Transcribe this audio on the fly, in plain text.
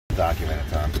Documented,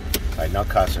 Tom. All right, no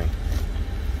cussing.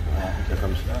 Here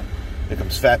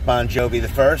comes Fat Bon Jovi the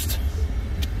first.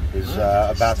 He's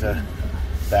about to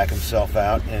back himself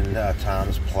out in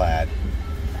Tom's plaid.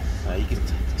 You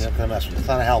can mess with it. It's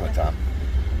not a helmet, Tom.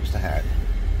 Just a hat.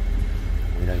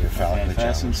 We know you're fouling the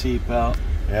fasten seatbelt.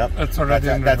 Yep. It's already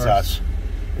in reverse. That's us.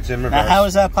 It's in reverse. Now, how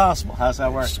is that possible? How's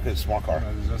that work? It's a small car.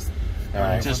 All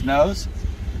right. Just nose?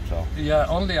 So. Yeah,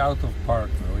 only out of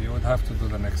park though. You would have to do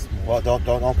the next move. Well,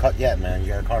 don't cut yet, man.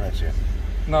 You got a car next to you.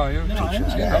 No, you. No, I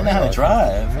know how to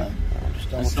drive.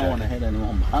 I just don't want to hit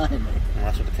anyone behind me. Well,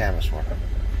 that's what the camera's for.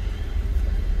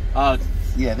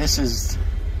 Yeah, this is.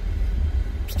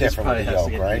 It's different with the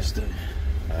yoke, right?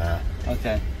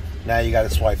 Okay. Now you got to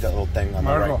swipe that little thing on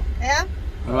the right. Yeah.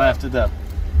 What do I have to do?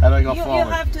 How do I go forward? You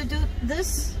have to do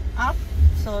this up.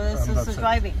 So this is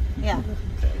driving. Yeah.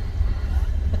 Okay.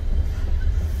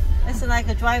 It's like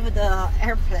a drive with the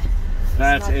airplane.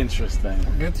 That's interesting.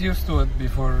 Get used to it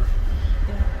before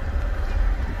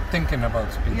thinking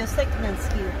about speed. Your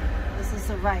segment's here. This is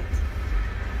the right.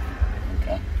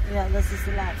 Okay. Yeah, this is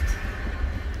the left.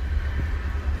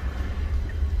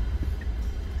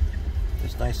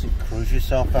 Just nicely cruise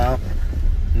yourself out.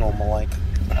 Normal like.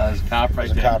 There's a cop right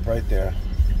there. There's a cop right there.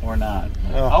 Or not.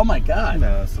 Oh my God.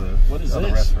 No, it's what is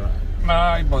this? Restaurant. No,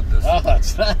 I bought this. Oh,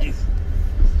 that's nice.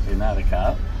 You're not a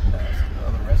cop? No, it's the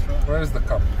other restaurant. Where is the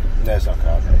cop? There's no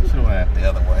cop. Should have went the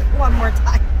other way. One more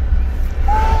time.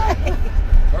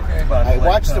 Okay. Hey,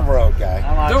 watch the road, guy.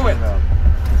 Do it.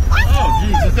 Oh,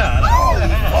 Jesus.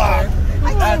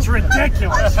 That's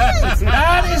ridiculous.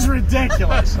 That is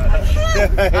ridiculous.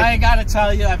 I gotta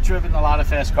tell you, I've driven a lot of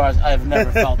fast cars. I've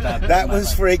never felt that. That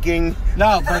was freaking.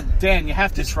 No, but Dan, you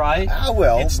have to try it. I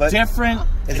will. It's different.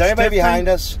 Is there anybody behind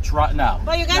us? No.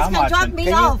 But you guys can drop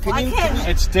me off. I can't.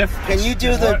 It's different. Can you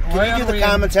do the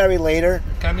commentary later?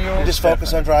 Can you just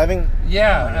focus on driving?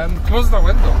 Yeah, and close the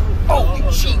window.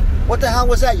 Oh, shit. What the hell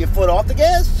was that? Your foot off the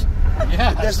gas?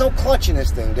 Yeah. There's no clutch in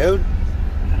this thing, dude.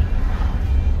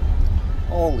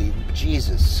 Holy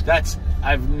Jesus.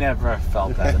 I've never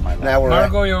felt that in my life. Now we're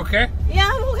Margot, you okay? Yeah,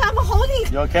 I'm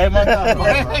holding. You okay,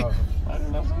 Margot?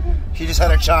 She just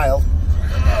had a child.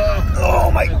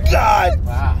 Oh my God.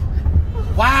 Wow.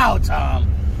 Wow,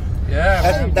 Tom.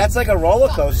 Yeah. That's like a roller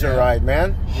coaster ride,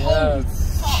 man. Yeah.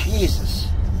 Jesus.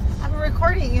 I'm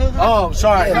recording you. Oh,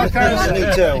 sorry. Yeah,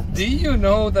 me too. Do you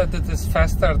know that it is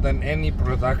faster than any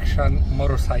production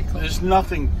motorcycle? There's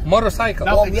nothing. Motorcycle.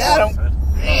 Oh, yeah.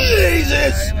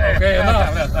 Jesus. Okay,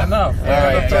 enough. All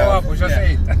right, throw up. We just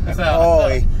ate.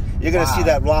 Holy. You're going to see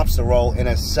that lobster roll in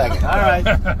a second. All right.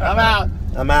 I'm out.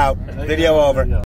 I'm out. Video over.